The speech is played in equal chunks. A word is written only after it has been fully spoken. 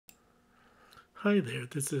Hi there,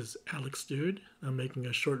 this is Alex Dude. I'm making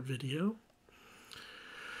a short video.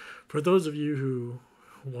 For those of you who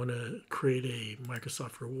want to create a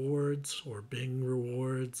Microsoft Rewards or Bing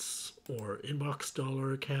Rewards or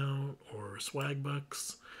Inboxdollar account or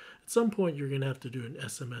Swagbucks, at some point you're going to have to do an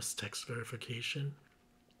SMS text verification.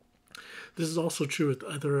 This is also true with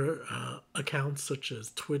other accounts such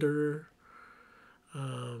as Twitter,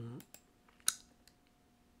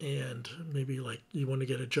 and maybe like you want to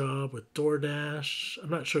get a job with DoorDash. I'm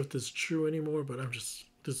not sure if this is true anymore, but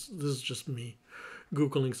this is just me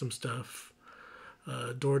Googling some stuff.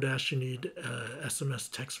 DoorDash, you need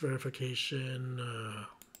SMS text verification.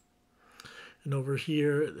 And over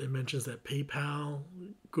here, it mentions that PayPal,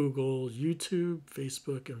 Google, YouTube,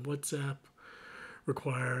 Facebook, and WhatsApp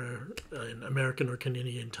require an American or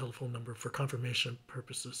Canadian telephone number for confirmation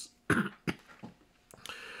purposes.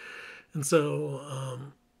 And so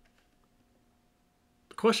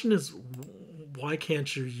the question is, why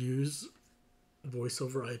can't you use voice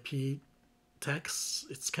over IP text?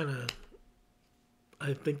 It's kind of,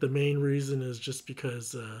 I think the main reason is just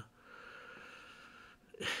because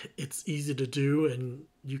it's easy to do, and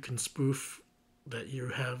you can spoof that you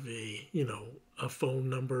have a phone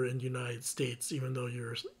number in the United States even though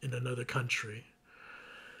you're in another country.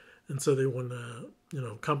 And so they want to,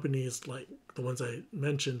 companies like the ones I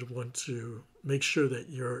mentioned want to make sure that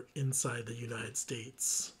you're inside the United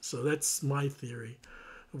States. So that's my theory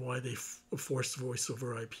of why they force voice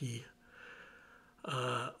over IP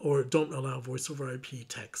or don't allow voice over IP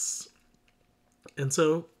texts. And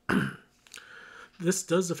so this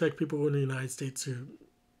does affect people in the United States who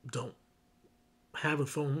don't have a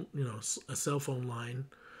phone, a cell phone line.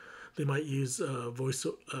 They might use voice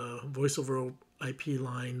over IP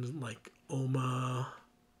lines like OMA.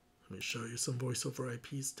 Let me show you some voice over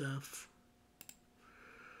IP stuff.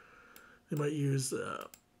 They might use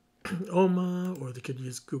OMA, or they could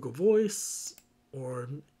use Google Voice, or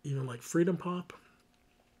even like Freedom Pop.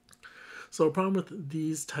 So a problem with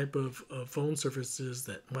these type of phone services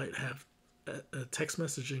that might have text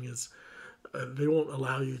messaging is they won't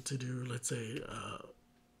allow you to do, let's say,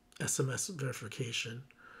 SMS verification.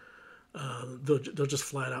 They'll just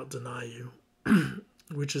flat out deny you,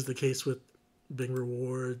 which is the case with Bing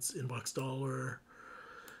Rewards, Inboxdollar,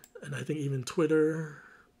 and I think even Twitter.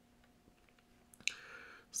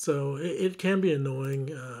 So it can be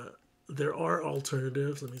annoying. There are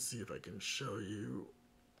alternatives. Let me see if I can show you.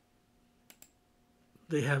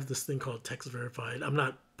 They have this thing called text verified. I'm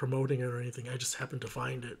not promoting it or anything. I just happened to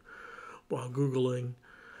find it while Googling.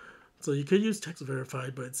 So you could use text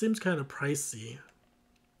verified, but it seems kind of pricey.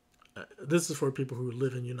 This is for people who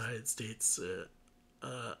live in the United States.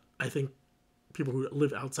 I think people who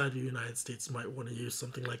live outside of the United States might want to use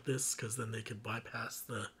something like this, because then they could bypass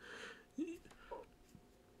the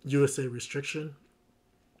USA restriction.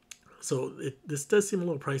 So this does seem a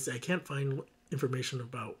little pricey. I can't find information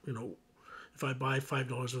about, if I buy $5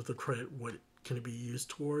 worth of credit, what can it be used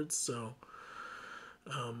towards. So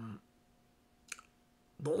the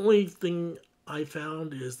only thing I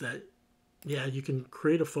found is that, yeah, you can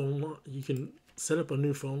create a phone line, you can set up a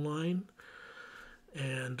new phone line,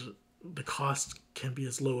 and the cost can be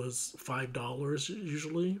as low as $5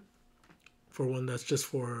 usually for one that's just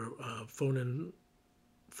for phone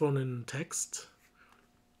and text.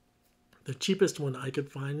 The cheapest one I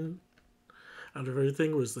could find out of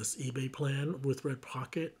everything was this eBay plan with Red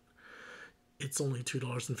Pocket. It's only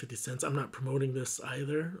 $2.50. I'm not promoting this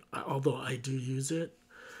either, although I do use it.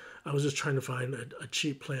 I was just trying to find a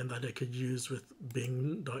cheap plan that I could use with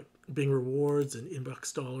Bing Rewards and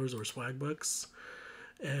Inboxdollars or Swagbucks,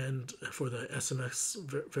 and for the SMS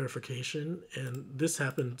verification. And this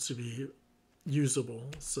happened to be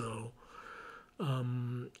usable. So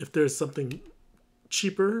if there's something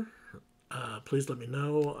cheaper, please let me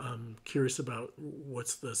know. I'm curious about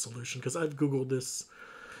what's the solution, because I've Googled this.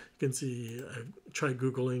 You can see I've tried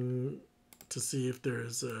Googling to see if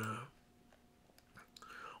there's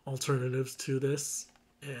alternatives to this,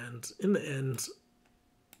 and in the end,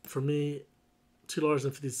 for me,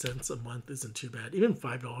 $2.50 a month isn't too bad. Even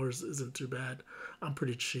 $5 isn't too bad. I'm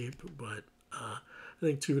pretty cheap, but I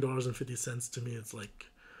think $2.50 to me it's like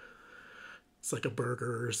a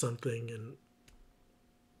burger or something, and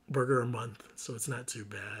burger a month, so it's not too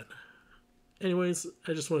bad. Anyways,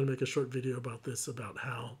 I just wanted to make a short video about this, about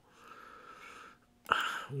how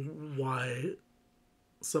why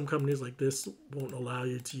some companies like this won't allow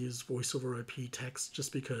you to use voice over IP text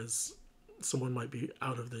just because someone might be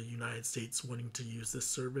out of the United States wanting to use this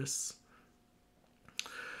service.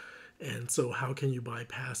 And so how can you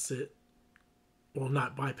bypass it? Well,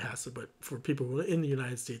 not bypass it, but for people who are in the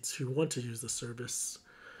United States who want to use the service,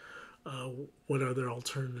 What are their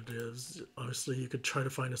alternatives? Obviously, you could try to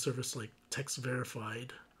find a service like text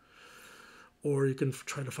verified, or you can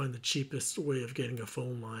try to find the cheapest way of getting a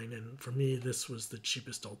phone line. And for me, this was the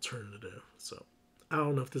cheapest alternative. So I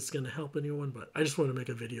don't know if this is going to help anyone, but I just want to make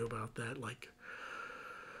a video about that. Like,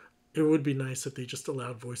 it would be nice if they just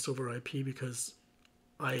allowed voice over IP, because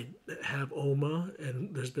I have OMA,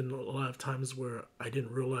 and there's been a lot of times where I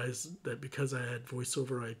didn't realize that because I had voice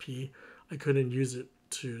over IP, I couldn't use it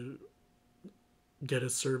to get a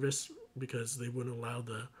service because they wouldn't allow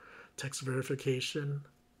the text verification,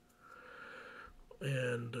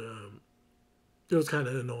 and it was kind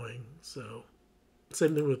of annoying. So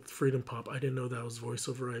same thing with Freedom Pop. I didn't know that was voice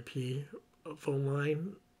over IP phone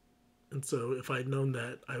line, and so if I'd known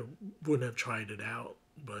that, I wouldn't have tried it out.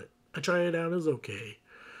 But I tried it out, it was okay.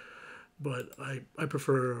 But I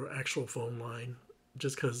prefer actual phone line,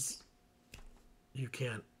 just because you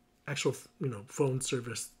can't actual phone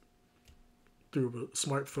service through a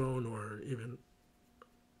smartphone, or even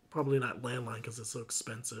probably not landline because it's so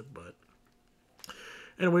expensive. But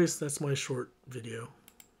anyways, that's my short video.